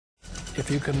If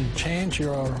you can change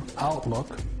your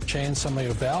outlook, change some of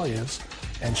your values,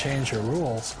 and change your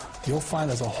rules, you'll find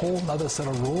there's a whole other set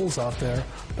of rules out there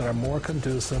that are more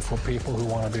conducive for people who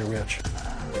want to be rich.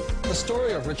 The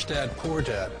story of Rich Dad, Poor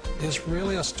Dad is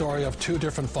really a story of two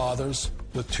different fathers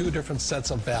with two different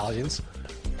sets of values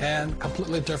and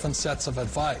completely different sets of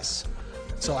advice.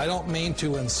 So I don't mean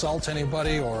to insult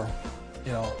anybody or,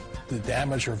 to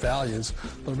damage your values,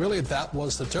 but really that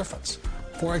was the difference.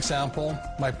 For example,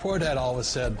 my poor dad always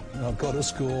said, go to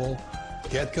school,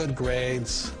 get good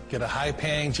grades, get a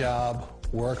high-paying job,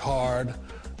 work hard,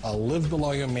 live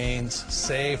below your means,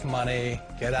 save money,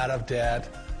 get out of debt,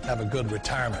 have a good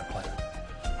retirement plan.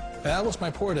 That was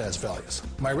my poor dad's values.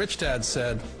 My rich dad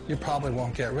said, you probably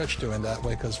won't get rich doing that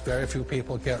way because very few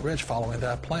people get rich following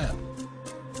that plan.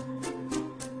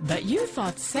 But you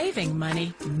thought saving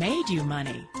money made you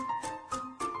money.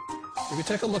 If you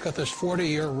take a look at this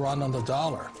 40-year run on the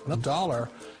dollar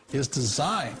is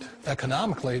designed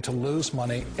economically to lose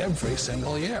money every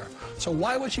single year. So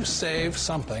why would you save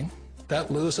something that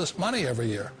loses money every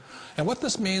year? And what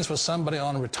this means for somebody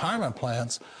on retirement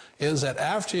plans is that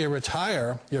after you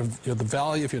retire, the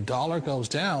value of your dollar goes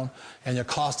down and your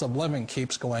cost of living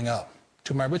keeps going up.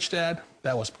 To my rich dad,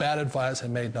 that was bad advice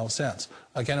and made no sense.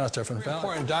 Again, it was different value. An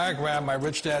important diagram my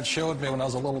rich dad showed me when I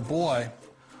was a little boy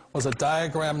was a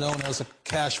diagram known as a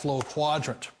cash flow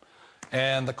quadrant.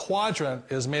 And the quadrant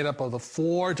is made up of the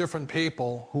four different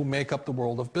people who make up the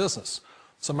world of business.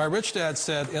 So my rich dad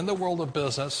said, in the world of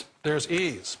business, there's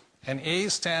E's. And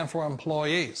E's stand for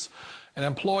employees. An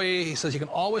employee, he says, you can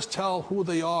always tell who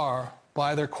they are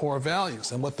by their core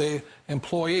values. And what the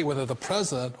employee, whether the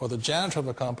president or the janitor of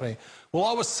the company, will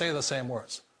always say the same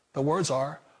words. The words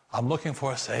are, I'm looking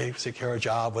for a safe, secure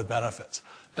job with benefits.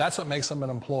 That's what makes them an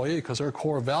employee, because their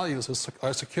core values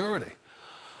are security.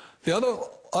 The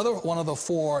other one of the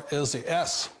four is the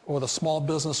S, or the small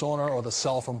business owner or the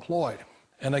self-employed.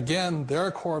 And again,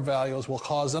 their core values will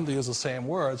cause them to use the same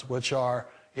words, which are,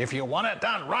 if you want it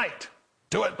done right,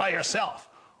 do it by yourself.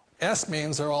 S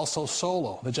means they're also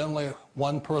solo. They're generally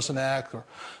one-person act, or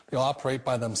they operate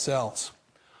by themselves.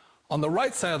 On the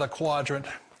right side of the quadrant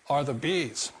are the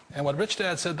B's. And what Rich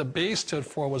Dad said the B stood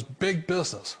for was big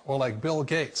business, or like Bill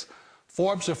Gates.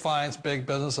 Forbes defines big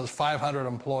business as 500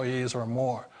 employees or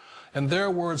more. And their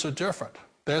words are different.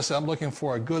 They say, I'm looking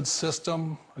for a good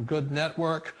system, a good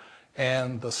network,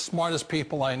 and the smartest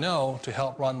people I know to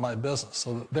help run my business.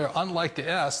 So they're unlike the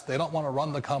S. They don't want to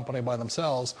run the company by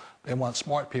themselves. They want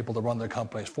smart people to run their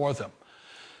companies for them.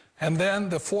 And then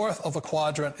the fourth of the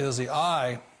quadrant is the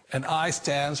I, and I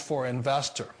stands for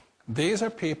investor. These are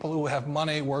people who have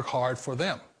money work hard for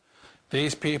them.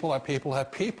 These people are people who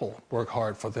have people work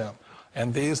hard for them.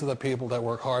 And these are the people that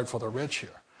work hard for the rich here.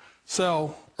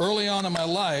 So early on in my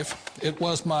life, it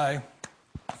was my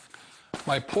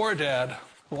poor dad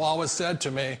who always said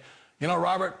to me,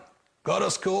 Robert, go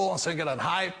to school and so get a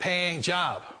high-paying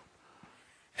job.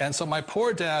 And so my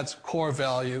poor dad's core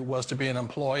value was to be an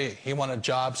employee. He wanted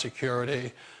job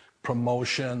security,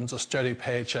 promotions, a steady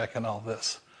paycheck, and all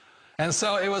this. And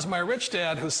so it was my rich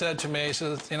dad who said to me, he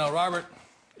says, Robert,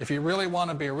 if you really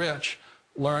want to be rich,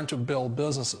 learn to build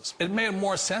businesses. It made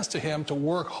more sense to him to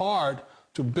work hard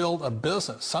to build a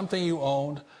business, something you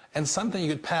owned, and something you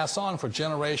could pass on for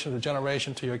generation to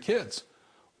generation to your kids.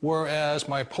 Whereas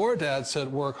my poor dad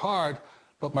said work hard,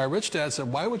 but my rich dad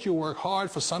said, why would you work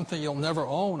hard for something you'll never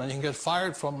own and you can get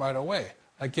fired from right away?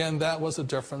 Again, that was the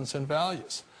difference in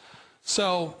values.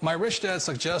 So my rich dad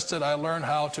suggested I learn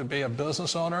how to be a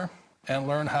business owner and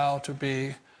learn how to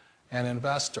be an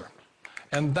investor.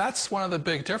 And that's one of the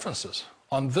big differences.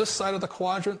 On this side of the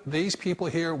quadrant, these people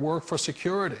here work for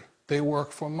security. They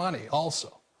work for money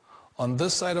also. On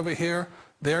this side over here,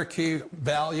 their key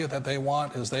value that they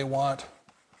want is they want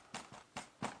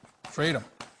freedom.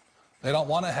 They don't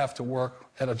want to have to work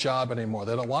at a job anymore.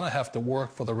 They don't want to have to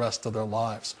work for the rest of their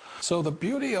lives. So the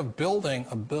beauty of building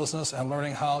a business and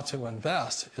learning how to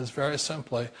invest is very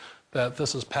simply that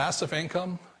this is passive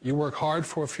income. You work hard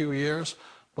for a few years,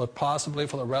 but possibly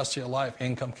for the rest of your life,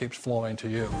 income keeps flowing to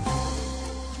you.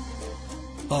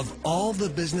 Of all the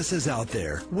businesses out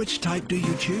there, which type do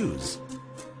you choose?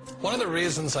 One of the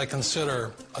reasons I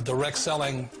consider a direct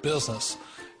selling business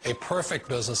a perfect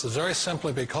business is very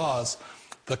simply because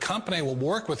the company will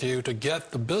work with you to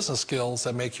get the business skills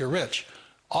that make you rich.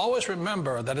 Always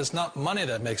remember that it's not money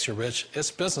that makes you rich, it's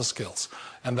business skills.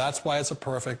 And that's why it's a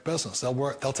perfect business.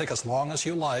 They'll take as long as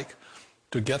you like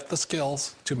to get the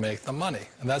skills to make the money.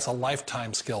 And that's a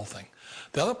lifetime skill thing.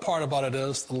 The other part about it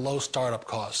is the low startup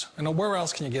cost. Where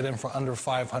else can you get in for under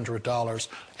 $500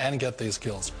 and get these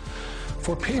skills?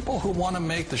 For people who want to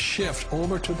make the shift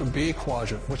over to the B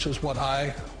quadrant, which is what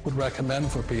I would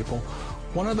recommend for people,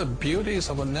 one of the beauties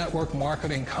of a network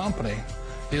marketing company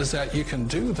is that you can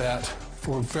do that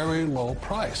for a very low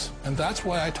price. And that's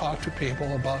why I talk to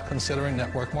people about considering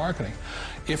network marketing.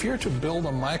 If you're to build a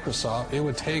Microsoft, it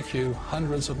would take you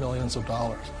hundreds of millions of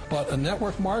dollars. But a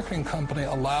network marketing company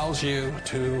allows you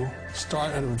to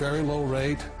start at a very low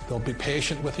rate. They'll be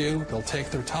patient with you. They'll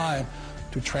take their time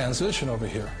to transition over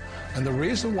here. And the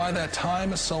reason why that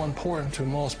time is so important to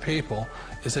most people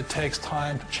is it takes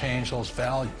time to change those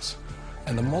values.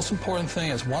 And the most important thing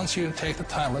is once you take the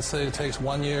time, let's say it takes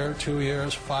 1 year, 2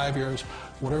 years, 5 years,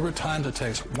 whatever time it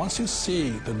takes, once you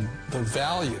see the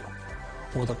value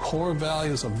or the core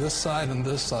values of this side and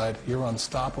this side, you're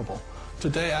unstoppable.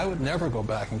 Today, I would never go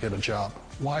back and get a job.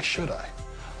 Why should I?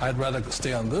 I'd rather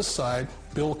stay on this side,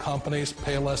 build companies,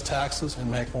 pay less taxes,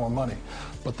 and make more money.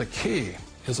 But the key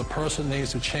is a person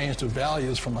needs to change the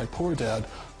values from my poor dad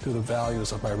to the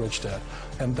values of my rich dad.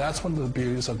 And that's one of the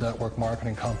beauties of network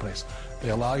marketing companies. They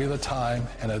allow you the time,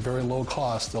 and at very low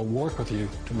cost, they'll work with you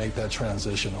to make that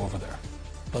transition over there.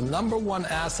 The number one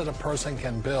asset a person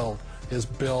can build is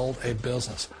build a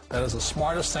business. That is the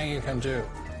smartest thing you can do.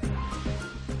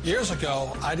 Years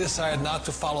ago, I decided not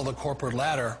to follow the corporate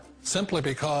ladder simply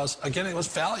because, again, it was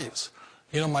values.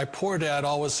 You know, my poor dad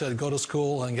always said, go to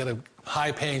school and get a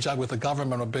high-paying job with the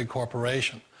government or a big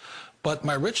corporation. But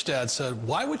my rich dad said,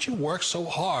 why would you work so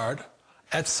hard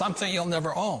at something you'll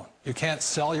never own? You can't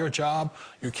sell your job.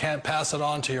 You can't pass it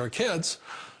on to your kids.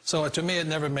 So to me, it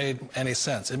never made any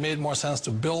sense. It made more sense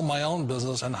to build my own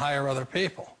business and hire other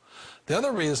people. The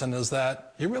other reason is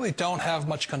that you really don't have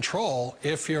much control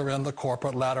if you're in the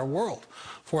corporate ladder world.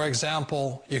 For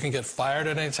example, you can get fired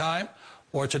at any time.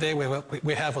 Or today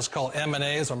we have what's called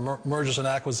M&As, or mergers and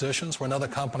acquisitions, where another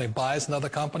company buys another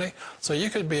company. So you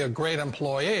could be a great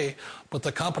employee, but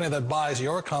the company that buys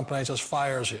your company just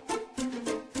fires you.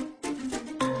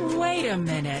 Wait a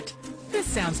minute. This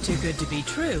sounds too good to be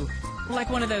true. Like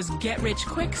one of those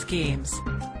get-rich-quick schemes.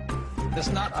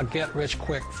 It's not a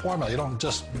get-rich-quick formula. You don't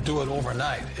just do it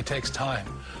overnight. It takes time.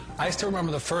 I still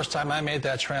remember the first time I made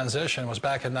that transition was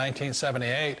back in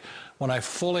 1978 when I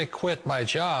fully quit my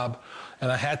job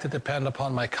and I had to depend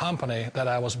upon my company that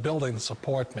I was building to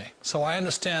support me. So I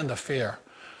understand the fear.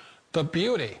 The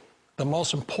beauty, the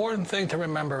most important thing to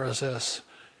remember is this.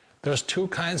 There's two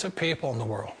kinds of people in the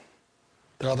world.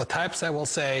 There are the types that will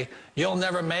say, you'll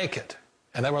never make it.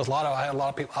 And there was I had a lot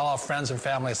of people, a lot of friends and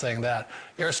family saying that.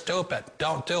 You're stupid,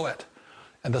 don't do it.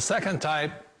 And the second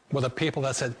type were the people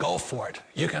that said, go for it,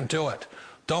 you can do it.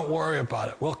 Don't worry about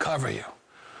it, we'll cover you.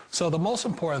 So the most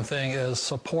important thing is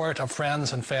support of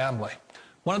friends and family.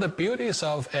 One of the beauties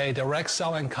of a direct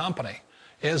selling company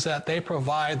is that they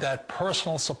provide that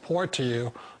personal support to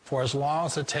you for as long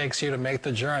as it takes you to make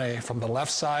the journey from the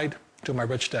left side to my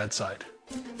rich dad side.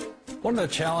 One of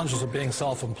the challenges of being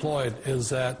self-employed is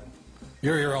that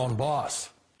you're your own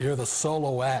boss. You're the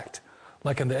solo act.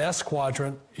 Like in the S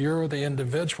quadrant, you're the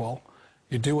individual.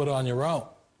 You do it on your own.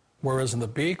 Whereas in the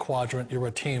B quadrant, you're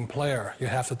a team player. You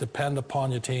have to depend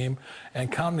upon your team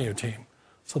and count on your team.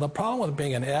 So the problem with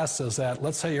being an S is that,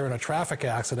 let's say you're in a traffic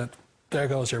accident, there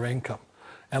goes your income.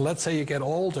 And let's say you get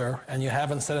older and you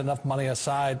haven't set enough money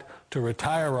aside to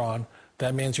retire on,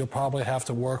 that means you'll probably have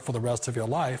to work for the rest of your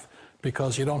life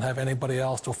because you don't have anybody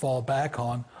else to fall back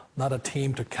on, not a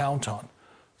team to count on.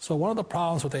 So one of the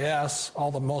problems with the S,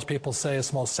 although most people say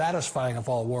it's the most satisfying of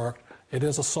all work, it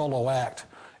is a solo act,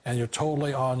 and you're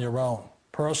totally on your own.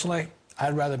 Personally,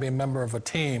 I'd rather be a member of a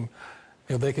team.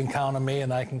 You know, they can count on me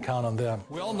and I can count on them.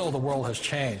 We all know the world has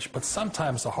changed, but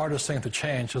sometimes the hardest thing to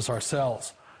change is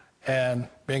ourselves. And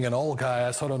being an old guy,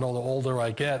 I sort of know the older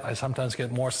I get, I sometimes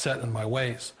get more set in my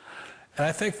ways. And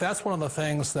I think that's one of the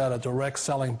things that a direct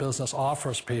selling business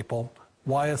offers people,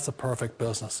 why it's the perfect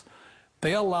business.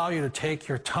 They allow you to take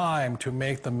your time to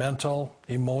make the mental,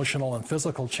 emotional, and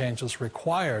physical changes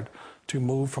required to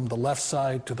move from the left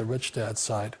side to the rich dad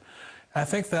side. I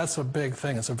think that's a big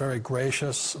thing. It's a very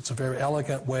gracious, it's a very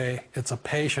elegant way, it's a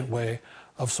patient way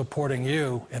of supporting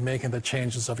you in making the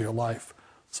changes of your life.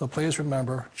 So please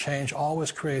remember, change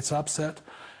always creates upset,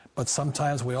 but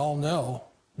sometimes we all know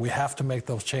we have to make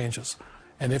those changes.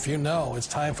 And if you know it's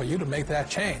time for you to make that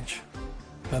change,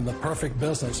 then the perfect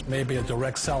business may be a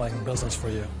direct selling business for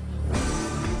you.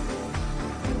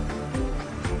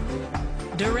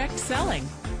 Direct selling.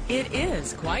 It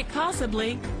is quite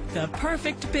possibly the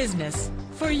perfect business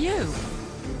for you.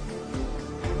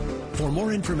 For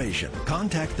more information,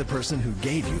 contact the person who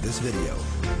gave you this video.